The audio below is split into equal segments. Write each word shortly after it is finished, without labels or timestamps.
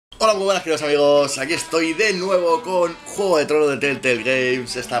Hola, muy buenas queridos amigos, aquí estoy de nuevo con Juego de Tronos de Telltale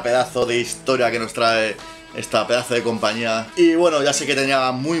Games, esta pedazo de historia que nos trae esta pedazo de compañía. Y bueno, ya sé que tenía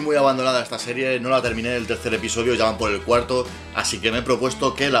muy abandonada esta serie, no la terminé el tercer episodio, ya van por el cuarto, así que me he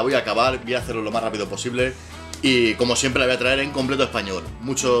propuesto que la voy a acabar, voy a hacerlo lo más rápido posible. Y como siempre la voy a traer en completo español,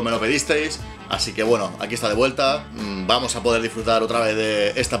 mucho me lo pedisteis, así que bueno, aquí está de vuelta, vamos a poder disfrutar otra vez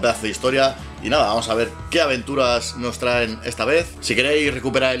de esta pedazo de historia. Y nada, vamos a ver qué aventuras nos traen esta vez. Si queréis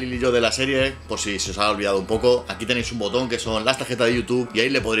recuperar el hilillo de la serie, por si se os ha olvidado un poco, aquí tenéis un botón que son las tarjetas de YouTube y ahí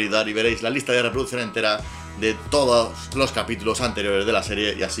le podréis dar y veréis la lista de reproducción entera de todos los capítulos anteriores de la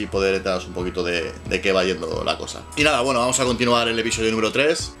serie y así poder enteraros un poquito de qué va yendo la cosa. Y nada, bueno, vamos a continuar el episodio número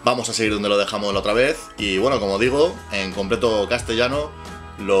 3, vamos a seguir donde lo dejamos la otra vez y bueno, como digo, en completo castellano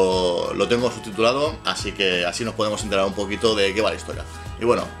lo tengo subtitulado, así que así nos podemos enterar un poquito de qué va la historia. Y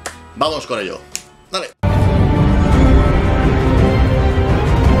bueno, vamos con ello. Dale.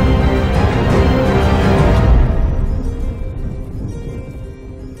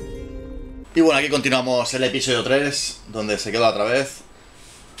 Y bueno, aquí continuamos el episodio 3, donde se queda otra vez.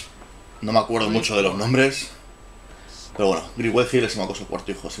 No me acuerdo mucho de los nombres, pero bueno, Griffith es una cosa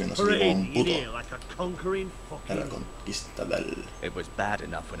cuarto hijo, si viendo como un puto. Era conquistador.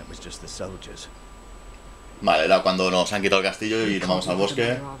 Vale, era cuando nos han quitado el castillo y nos vamos al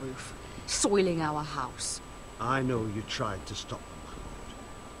bosque. Soiling our house. I know you tried to stop them, my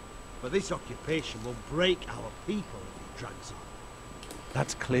lord. But this occupation will break our people if it drags on.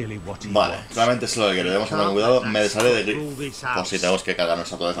 That's clearly what he Vale, wants. realmente es lo que debemos tener cuidado. Me desharé de Griff, por si tenemos que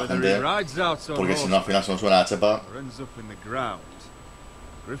cargarnos a toda esa gente, porque si no al final se nos suena la chepa.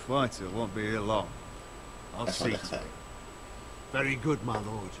 Eso deja. Very good, my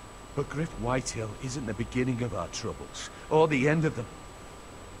lord. But Griff Whitehill isn't the beginning of our troubles, or the end of them.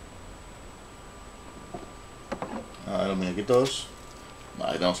 A ver, los muñequitos.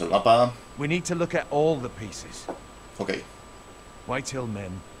 Vale, tenemos el mapa. We need to look at all the pieces. Ok. Whitehill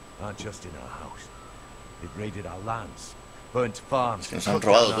men aren't just in our house. They've raided our lands, burnt farms, Es que nos han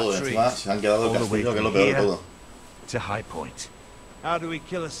robado todo, encima se han quedado el castillo, que es lo peor de todo. To High Point. How do we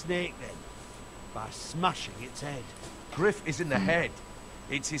kill a snake then? By smashing its head. Griff isn't the head.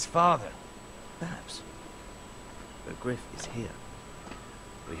 It's his father. Perhaps. But Griff is here.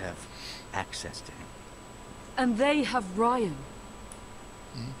 We have access to him. And they have Ryan.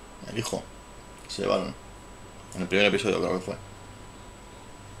 El hijo. Se llevaron. En el primer episodio creo que fue.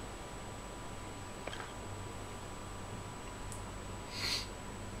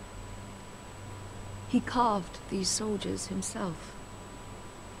 He carved these soldiers himself.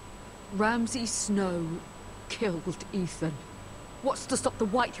 Ramsay Snow killed Ethan. What's to stop the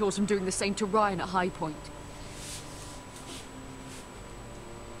Whitehills from doing the same to Ryan at High Point?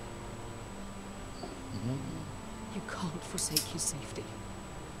 You can't forsake his safety.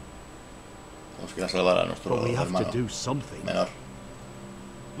 Tenemos que ir a salvar a nuestro But we have hermano to do something. menor.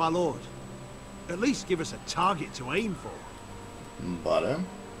 My lord, at least give us a target to aim for. Vale.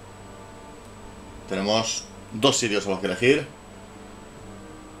 Tenemos dos sitios a los que elegir.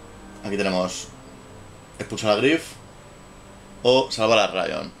 Aquí tenemos expulsar a Griff o salvar a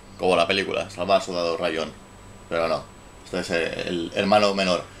Ryan, como la película, salvar al soldado Ryan. Pero no, este es el hermano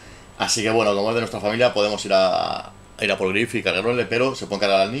menor. Así que bueno, como es de nuestra familia, podemos ir a por Griff y cargarle, pero se puede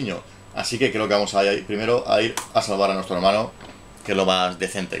cargar al niño. Así que creo que vamos a ir primero a ir a salvar a nuestro hermano, que es lo más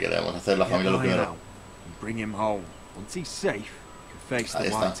decente que debemos hacer, la familia lo primero.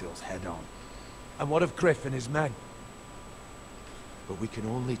 Ahí está. And what of Griff and his men? But we can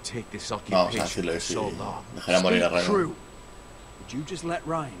only take this Vamos a occupation decirle for si so long. dejará morir a Ryan. True. Would you just let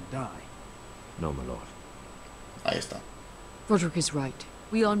Ryan die? No, my lord. Ahí está. Roderick is right.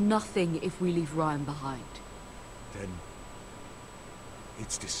 We are nothing if we leave Ryan behind. Then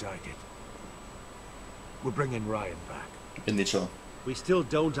it's decided. We're bringing Ryan back. Bien dicho. We still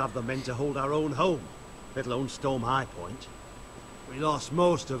don't have the men to hold our own home, let alone storm High Point. We lost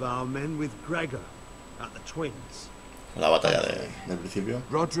most of our men with Gregor at the Twins. La batalla del principio.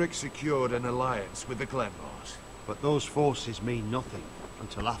 Roderick secured an alliance with the Glenmores. But those forces mean nothing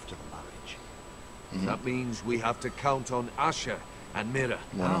until after the marriage. That means we have to count on Asher and Mira.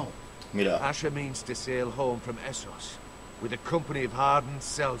 Bueno, mira. Asher means to sail home from Essos with a company of hardened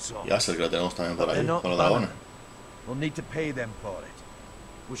sellswords. Y Asher, que lo tenemos también por ahí, They're not con los dragones. We'll need to pay them for it,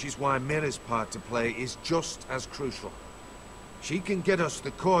 which is why Mira's part to play is just as crucial. She can get us the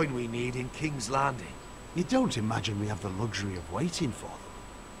coin we need in King's Landing. You don't imagine we have the luxury of waiting for them.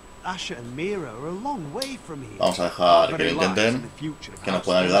 Asher and Mira are a long way from here. Vamos a dejar que lo intenten, que nos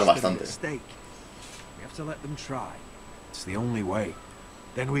pueden ayudar bastante. We have to let them try. It's the only way.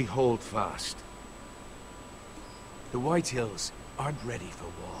 Then we hold fast. The Whitehills aren't ready for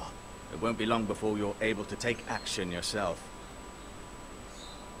war. It won't be long before you're able to take action yourself.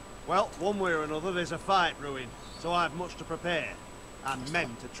 Well, one way or another, there's a fight brewing, so I've much to prepare and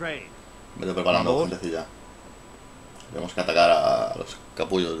men to train. Vete preparando, gentecilla. Tenemos que atacar a los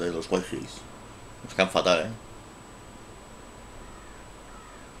capullos de los White Hills. Nos caen fatal,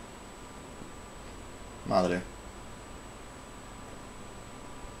 Madre.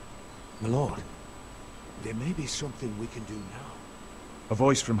 My lord, there may be something we can do now. A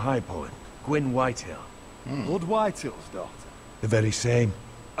voice from High Point, Gwyn Whitehill. Lord Whitehill's daughter? The very same.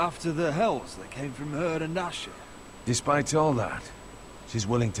 After the hells that came from her and Asher? Despite all that, she's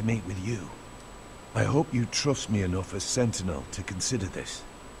willing to meet with you. I hope you trust me enough as Sentinel to consider this.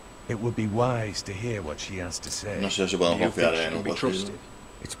 It would be wise to hear what she has to say. No sé si podemos confiar en un White Hill.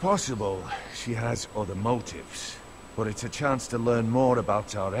 It's possible she has other motives, but it's a chance to learn more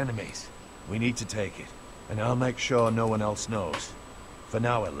about our enemies. We need to take it, and I'll make sure no one else knows. For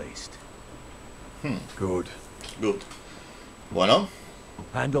now, at least. Good. Good. Bueno.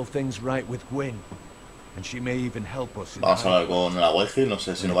 Handle things right with Gwyn, and she may even help us. Vamos a hablar con la White Hill, no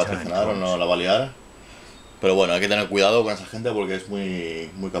sé si nos va a traicionar o no la va a liar. Pero bueno, hay que tener cuidado con esa gente porque es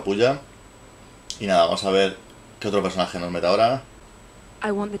muy capulla. Y nada, vamos a ver qué otro personaje nos mete ahora.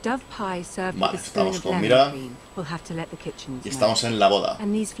 I want the dove pie served Vale, with a spoon estamos of con lemon Mira. cream. We'll have to let the kitchens Y know. estamos en la boda.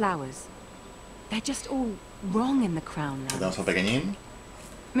 And these flowers. They're just all wrong in the crown Aquí lands. tenemos al pequeñín.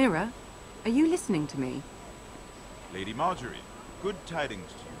 Mira, are you listening to me? Lady Marjorie, good tidings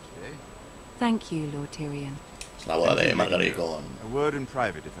to you today. Thank you, Lord Tyrion. Es la boda de Margaery A word in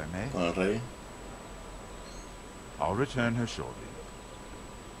private, if I may. con el rey. I'll return her shortly.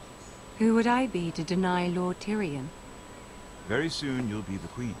 Who would I be to deny Lord Tyrion? Very soon you'll be the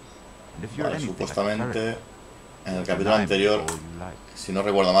queen. And if you're Vale, anything like a supuestamente character, en el then capítulo I'm anterior, all you like. si no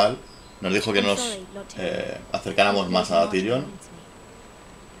recuerdo mal, nos dijo que nos acercáramos más a Tyrion.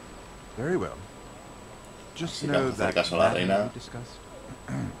 Very well. Just Así que know vamos a hacer that caso a la matter reina. we discussed.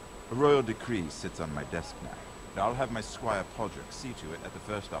 A royal decree sits on my desk now, and I'll have my squire Podrick see to it at the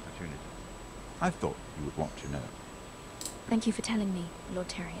first opportunity. I thought you would want to know. Thank you for telling me, Lord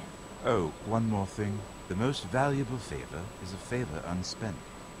Tyrion. Oh, one more thing. The most valuable favor is a favor unspent.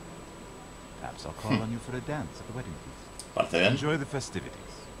 Perhaps I'll call on you for a dance at the wedding feast. Parece bien. Enjoy the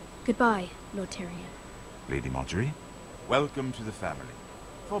festivities. Goodbye, Lord Tyrion. Lady Marjorie, welcome to the family,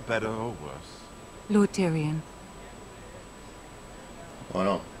 for better or worse. Lord Tyrion,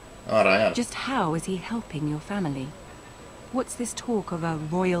 Bueno, vamos a regañar. just how is he helping your family? What's this talk of a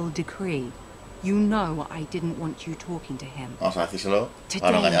royal decree? You know I didn't want you talking to him. Vamos a decírselo para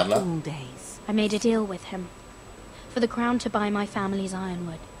Today no of engañarla. all days. I made a deal with him. For the crown to buy my family's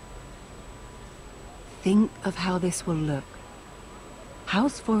ironwood. Think of how this will look.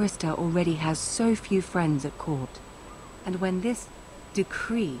 House Forrester already has so few friends at court. And when this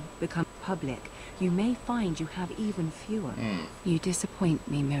decree becomes public, you may find you have even fewer. You disappoint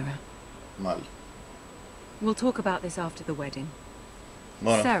me, Mira. Mal. We'll talk about this after the wedding.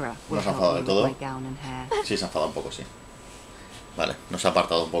 Bueno, Sarah will nos ha help enfadado me del todo. with my gown and hair. Sí, se ha enfadado un poco, sí. Vale, nos ha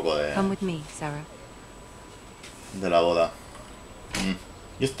apartado un poco Come with me, Sarah. de la boda.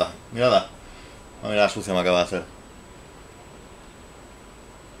 Y esta, mirad. Mira la sucia me acaba de hacer.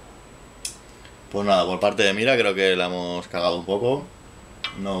 Pues nada, por parte de Mira creo que la hemos cagado un poco.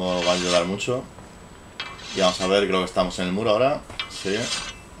 No va a ayudar mucho. Y vamos a ver, creo que estamos en el muro ahora. Sí,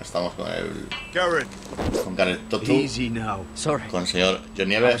 estamos con el... Con Gareth Totu. Easy now. Sorry. Con el señor John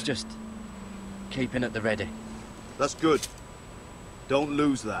I Nieve. was just keeping at the ready. That's good. Don't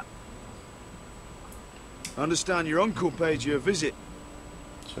lose that. I understand your uncle paid you a visit.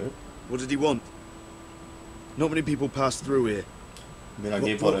 Sí. What did he want? Not many people pass through here. Vino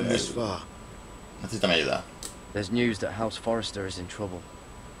aquí What por brought him el... this far? Necesita mi ayuda. There's news that House Forrester is in trouble.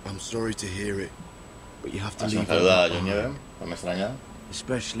 I'm sorry to hear it, but you have to Así nos leave all saluda a that John behind, Nieve. No me extraña.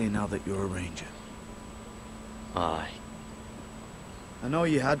 especially now that you're a ranger. Aye. I know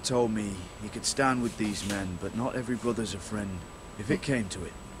you had told me you could stand with these men, but not every brother's a friend, if it came to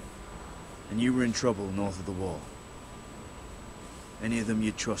it. And you were in trouble north of the wall. Any of them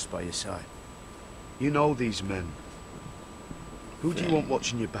you'd trust by your side. You know these men. Who do you want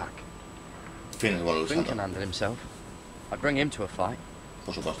watching your back? Fin, es bueno Finn can luchando. handle himself. I'd bring him to a fight.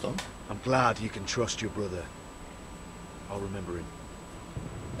 Por supuesto. I'm glad you can trust your brother. I'll remember him.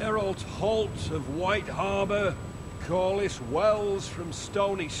 Herald Holt of White Harbour, Corliss Wells from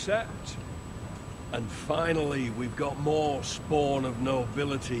Stony Sept. And finally, we've got more spawn of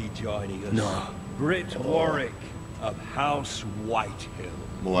nobility joining us. No. Brit Warwick of House Whitehill.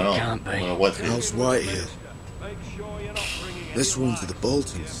 Bueno, Can't be. bueno, White Hill. House Whitehill. Make sure you're not bringing This any one's to the lies.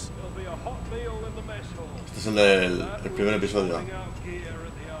 Boltons. There'll be a hot meal Este es el del primer episodio.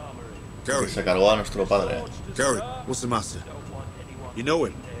 Que se cargó a nuestro padre. Gary, what's the matter? You know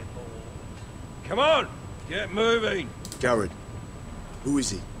him? Come on, get moving. Gary, who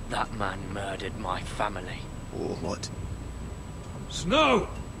is he? That man murdered my family. What? Snow!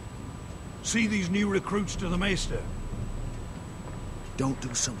 See these new recruits to the Maester? Don't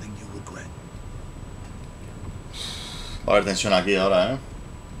do something you regret. Va a haber tensión aquí ahora,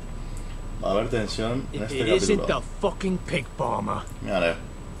 Va a haber tensión en este capítulo. It isn't the fucking pig farmer. Mírale.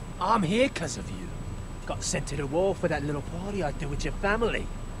 I'm here because of you. Got sent to the war for that little party I do with your family.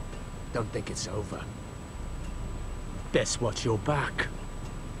 Don't think it's over. Best watch your back.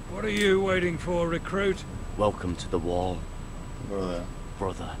 What are you waiting for, recruit? Welcome to the wall,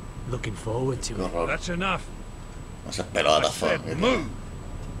 Brother. Looking forward to it. That's enough. No se pelotazo. Move.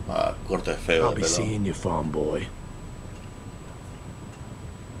 Corte feo I'll de be pelo. seeing you, farm boy.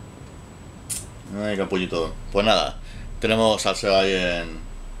 Ay, capullito. Pues nada, tenemos al Seba ahí en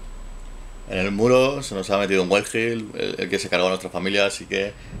el muro. Se nos ha metido un Wild Hill, el que se cargó a nuestra familia, así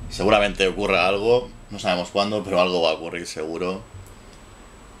que seguramente ocurra algo. No sabemos cuándo, pero algo va a ocurrir seguro.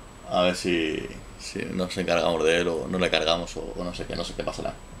 A ver si nos encargamos de él o no le cargamos o no sé qué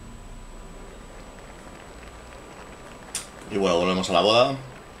pasará. Y bueno, volvemos a la boda.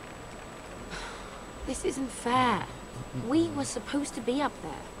 This isn't fair. We were supposed to be up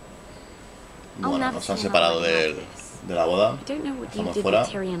there. Bueno, nos han separado de la boda. I don't know what you Estamos did fuera. with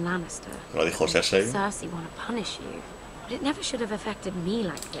Tyrion Lannister. Lo dijo Cersei. Cersei want to punish you, but it never should have affected me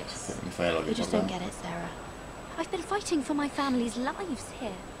like this. Ni fue lo que You just importa. don't get it, Sarah. I've been fighting for my family's lives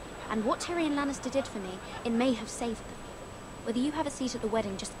here, and what Tyrion Lannister did for me, it may have saved them. Whether you have a seat at the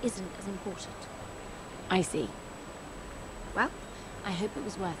wedding just isn't as important. I see. Well, I hope it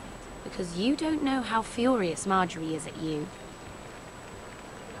was worth it, because you don't know how furious Marjorie is at you.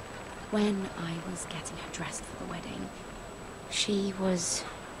 When I was getting her dressed for the wedding, she was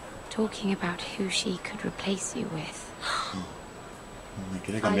talking about who she could replace you with. Me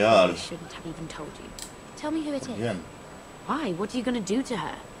quiere I cambiar. probably shouldn't have even told you. Tell me who it is. Bien. Why? What are you going to do to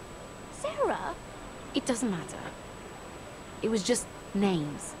her? Sarah? It doesn't matter. It was just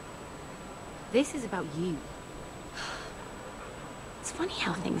names. This is about you. It's funny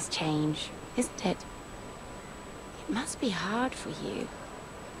how things change, isn't it? It must be hard for you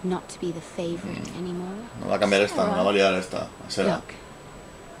not to be the favorite anymore. No va a cambiar esta, no la va a liar esta. Será. Look,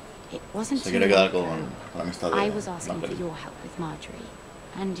 it wasn't Se too quiere long quedar con ago. la amistad de I was asking for Marjorie. your help with Marjorie,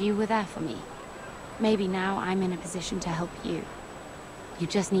 and you were there for me. Maybe now I'm in a position to help you. You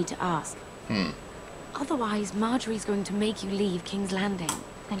just need to ask. Otherwise, Marjorie's going to make you leave King's Landing.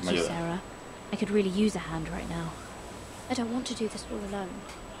 Thank Me you, ayuda. Sarah. I could really use a hand right now. I don't want to do this all alone.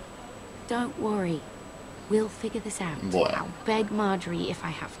 Don't worry. We'll figure this out. Bueno. I'll beg Marjorie if I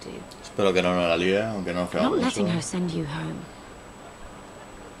have to. Espero que no nos la líe, aunque no I'm feo not mucho. letting her send you home.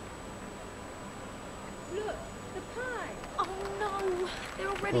 Look, the pie! Oh no! They're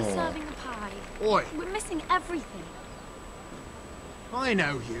already Oh. serving the pie. Oi, We're missing everything. I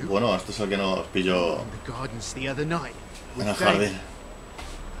know you. Bueno, este es el que nos pilló In the gardens the other night. en el with Dave. jardín.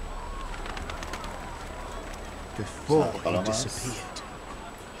 Before Sabe, he palomas. disappeared.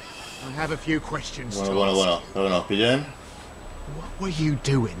 I have a few questions to Bueno, ask. espero que nos pillen. What were you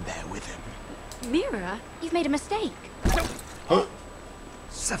doing there with him? Mira, you've made a mistake. Oh,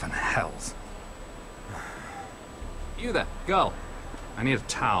 Seven hells. You there, girl. I need a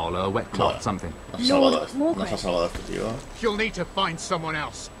towel or a wet cloth, Bueno. something. nos ha salvado, Lord Morgan. nos ha salvado este tío. You'll need to find someone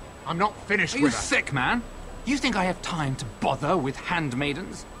else. I'm not finished Are you with her. sick, man? You think I have time to bother with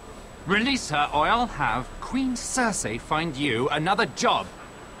handmaidens? Release her or I'll have Queen Cersei find you another job.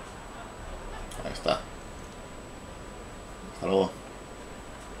 Ahí está. Hasta luego.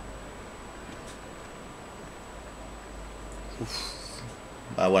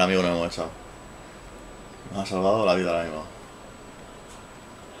 Vaya buen amigo nos hemos echado. Nos ha salvado la vida ahora mismo.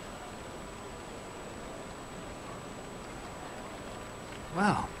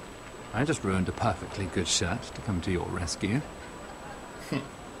 Well, I just ruined a perfectly good shirt to come to your rescue.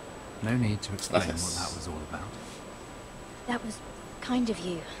 No need to explain what that was all about. That was kind of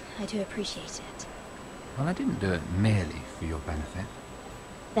you. I do appreciate it. Well, I didn't do it merely for your benefit.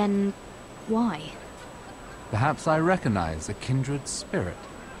 Then, why? Perhaps I recognize a kindred spirit.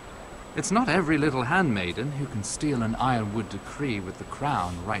 It's not every little handmaiden who can steal an ironwood decree with the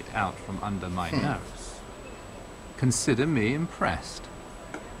crown right out from under my nose. Consider me impressed.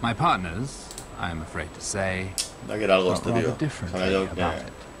 My partners, I am afraid to say, Ya que era algo thought este rather tío. differently Sabía yo about que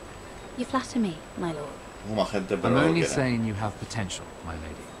it. You flatter me, my lord. hubo más gente, I'm pero no lo only quiere. saying you have potential, my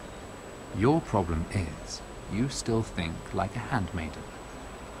lady. Your problem is, you still think like a handmaiden.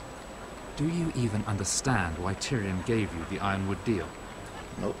 Do you even understand why Tyrion gave you the Ironwood deal?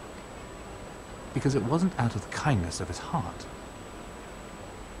 Nope. Because it wasn't out of the kindness of his heart.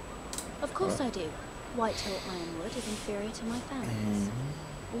 Of course I do. Whitetail Ironwood is inferior to my family's.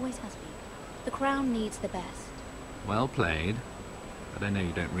 Always has been. The crown needs the best. Well played. But I know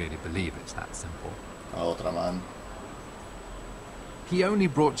you don't really believe it's that simple. Otra man. He only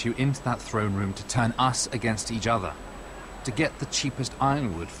brought you into that throne room to turn us against each other. To get the cheapest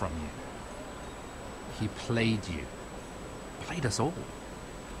ironwood from you. He played you. Played us all.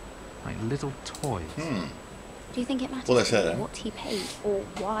 Like little toys. Do you think it matters Puede ser, what he paid or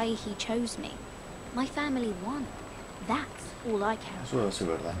why he chose me? My family won. That's all I care about. Eso sí es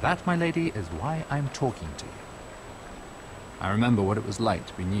verdad. That, my lady, is why I'm talking to you. I remember what it was like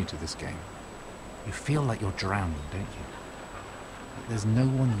to be new to this game. You feel like you're drowning, don't you? Like there's no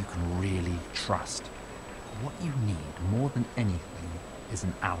one you can really trust. What you need, more than anything, is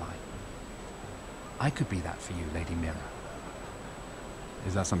an ally. I could be that for you, Lady Mira.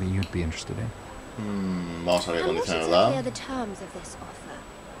 Is that something you'd be interested in? Vamos a ver And what condiciones, exactly are ¿verdad? the terms of this offer?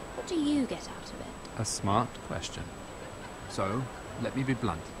 What do you get out of it? A smart question. So, let me be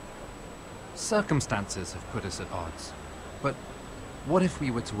blunt. Circumstances have put us at odds. But what if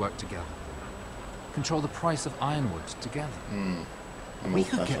we were to work together? Control the price of ironwood together? We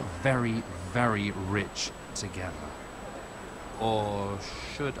could get very, very rich together. Or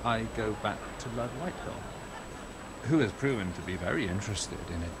should I go back to Lord Whitehill, who has proven to be very interested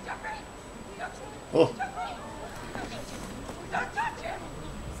in it? Oh.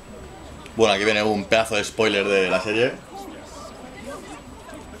 Bueno, aquí viene un pedazo de spoiler de la serie.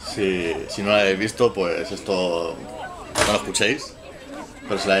 Si no la habéis visto, pues esto no lo escuchéis.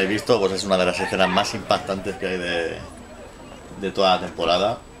 Pero si la habéis visto, pues es una de las escenas más impactantes que hay de toda la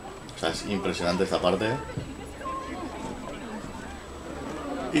temporada. O sea, es impresionante esta parte.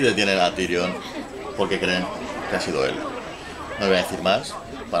 Y detienen a Tyrion porque creen que ha sido él. No voy a decir más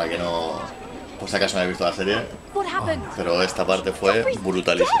para que no, por si acaso no habéis visto la serie. Pero esta parte fue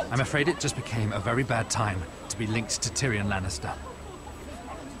brutalísima. I'm afraid it just became a very bad time to be linked to Tyrion Lannister.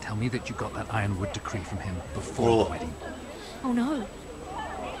 Tell me that you got that ironwood decree from him before the wedding. Oh no.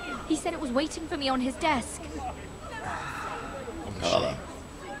 He said it was waiting for me on his desk. Cagada.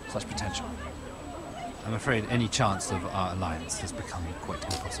 Such potential. I'm afraid any chance of our alliance has become quite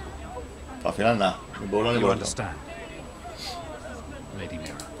impossible. Al final nada, ni por uno ni You por otro. understand, Lady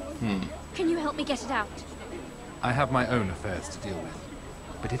Mira? Can you help me get it out? I have my own affairs to deal with.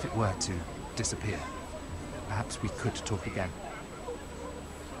 But if it were to disappear, perhaps we could talk again.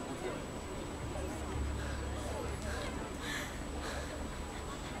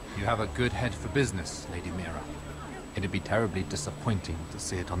 You have a good head for business, Lady Mira. It'd be terribly disappointing to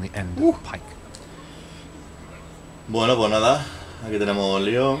see it on the end of the pike. Bueno, pues nada, aquí tenemos el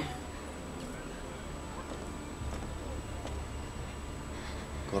lío.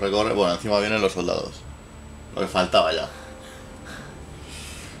 Corre, corre. Bueno, encima vienen los soldados. Lo que faltaba ya.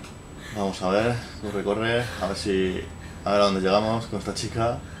 Vamos a ver, corre, corre. A ver a dónde llegamos con esta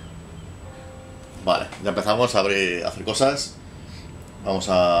chica. Vale, ya empezamos a abrir, a hacer cosas. Vamos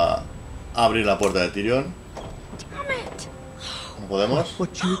a abrir la puerta de Tyrion. ¿No podemos? What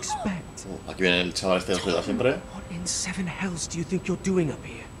do you expect? Aquí viene el chaval este que os ayuda siempre. What in seven hells do you think you're doing up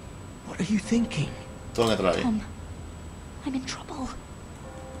here? What are you thinking? Todo lo que trae. Tom, I'm in trouble.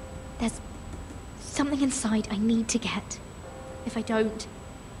 There's something inside I need to get. If I don't,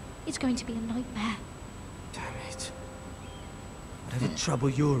 it's going to be a nightmare. Damn it. Whatever trouble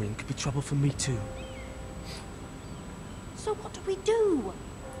you're in could be trouble for me too. So what do we do?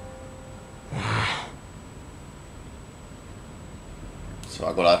 Se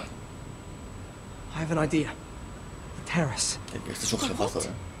va a colar. I have an idea. The terrace. Este es un jefazo,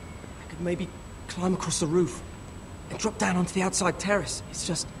 I could maybe climb across the roof and drop down onto the outside terrace. It's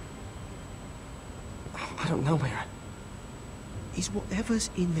just... I don't know, Mira. Is whatever's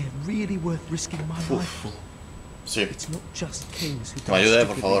in there really worth risking my life for? Sí. It's not just kings who Que me ayude,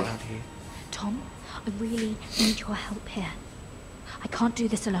 por favor. Tom, I really need your help here. I can't do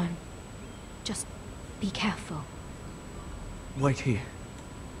this alone. Just be careful. Wait here.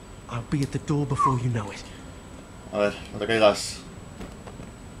 I'll be at the door before you know it. A ver, no te caigas.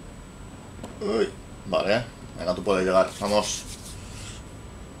 Uy, vale, venga, tú puedes llegar, vamos.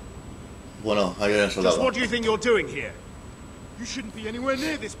 Bueno, ahí viene el Just soldado. what do you think you're doing here? You shouldn't be anywhere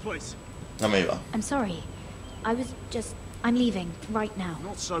near this place. No me iba. I'm sorry. I'm leaving right now.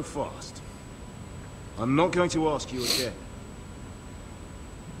 Not so fast. I'm not going to ask you again.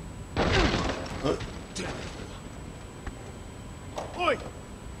 Oi!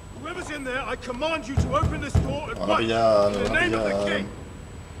 Whoever's in there, I command you to open this door at once. In the name of the king.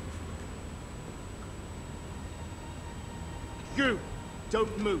 scoot.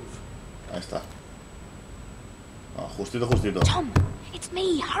 Don't move. Ahí está. Ah, justito, justito. Tom, it's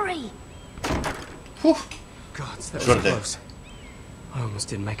me. Hurry. Uf. God, that was Suerte. close. I almost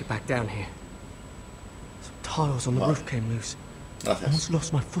didn't make it back down here. Some tiles on the roof came loose. Gracias. Almost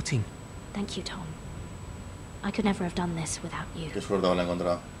lost my footing. Thank you, Tom. I could never have done this without you. Qué suerte haberla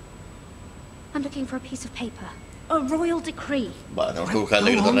encontrado. I'm looking for a piece of paper. A royal decree. Vale, tenemos que buscar el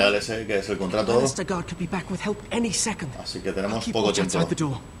decreto real ese, que es el contrato. Lannister guard could be back with help any second. Así que tenemos Keep poco watch tiempo. outside the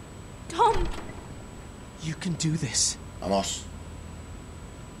door. Tom! You can do this. Vamos.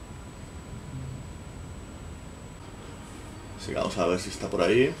 Así que vamos a ver si está por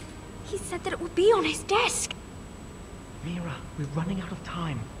ahí. He said that it would be on his desk. Mira, we're running out of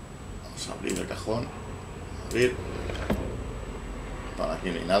time. Vamos a abrir el cajón. Abrir. Para aquí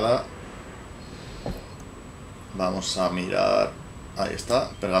no hay nada. Vamos a mirar. Ahí está,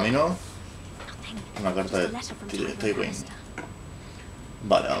 pergamino. Una carta de Telltale.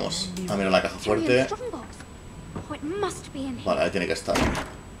 Vale, vamos a mirar la caja fuerte. Oh, it must be in here. Vale, ahí tiene que estar.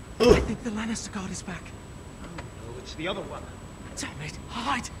 I think the Lannister guard is back. Oh, it's the other one. Damn it,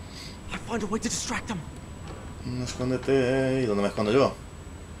 hide! I'll find a way to distract them. Escóndete. ¿Y dónde me escondo yo?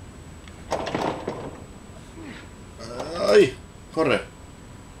 ¡Ay! ¡Corre!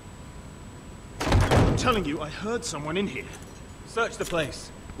 I'm telling you, I heard someone in here. Search the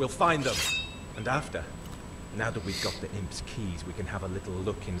place. We'll find them. And after, now that we've got the imp's keys, we can have a little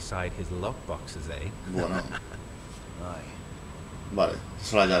look inside his lockboxes, eh? Bueno. Vale,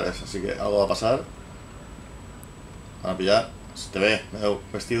 son las llaves, así que algo va a pasar. Van a pillar. Se te ve, me veo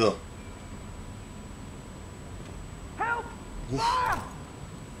vestido. Uf.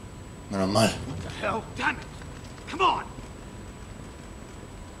 Menos mal. Hell, damn it! Come on!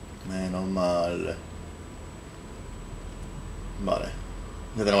 Menos mal. Vale.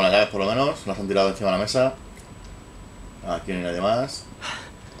 Ya tenemos las llaves por lo menos. Las han tirado encima de la mesa. Aquí no hay nadie más.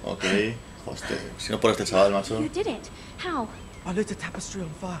 Ok. Hostia, si no por este chaval, macho. You did it. How? I lit a tapestry on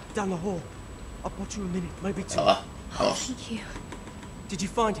fire down the hall. I'll bought you a minute, maybe two. Ya va, vamos. Thank you. Did you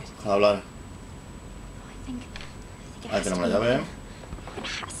find it? Deja de hablar. I think it Ahí has tenemos to la be llave. here. It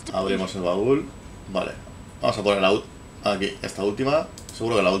has to be. Abrimos el baúl. Vale. Vamos a poner aquí, esta última.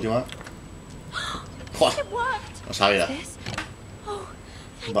 Seguro que la última. ¡Joder! It worked. No sabía. This? Oh,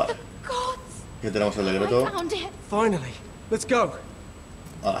 thank Vale. the gods. Aquí tenemos el I decreto. found it. Finally. Let's go.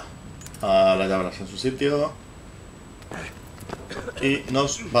 Ahora. A las llaves en su sitio. Y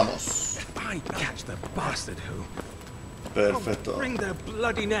nos vamos. I catch the bastard who. Perfecto. Bring their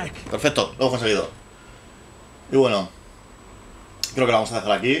bloody neck. Perfecto, lo hemos conseguido. Y bueno, creo que lo vamos a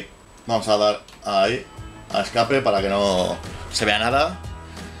dejar aquí. Vamos a dar ahí a escape para que no se vea nada.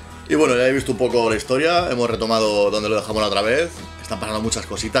 Y bueno, ya he visto un poco la historia. Hemos retomado donde lo dejamos la otra vez. Están pasando muchas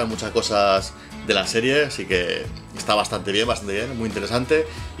cositas, muchas cosas de la serie. Así que está bastante bien, muy interesante.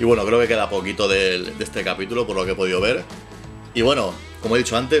 Y bueno, creo que queda poquito de este capítulo por lo que he podido ver. Y bueno, como he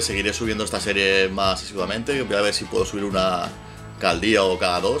dicho antes, seguiré subiendo esta serie más asiduamente. Voy a ver si puedo subir una cada día o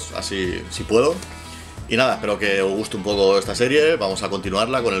cada dos, así si puedo. Y nada, espero que os guste un poco esta serie. Vamos a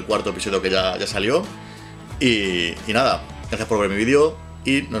continuarla con el cuarto episodio que ya salió. Y nada, gracias por ver mi vídeo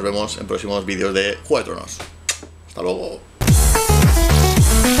y nos vemos en próximos vídeos de Juego de Tronos. Hasta luego.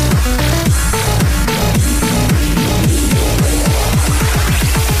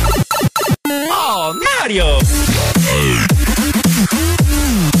 Oh, Mario!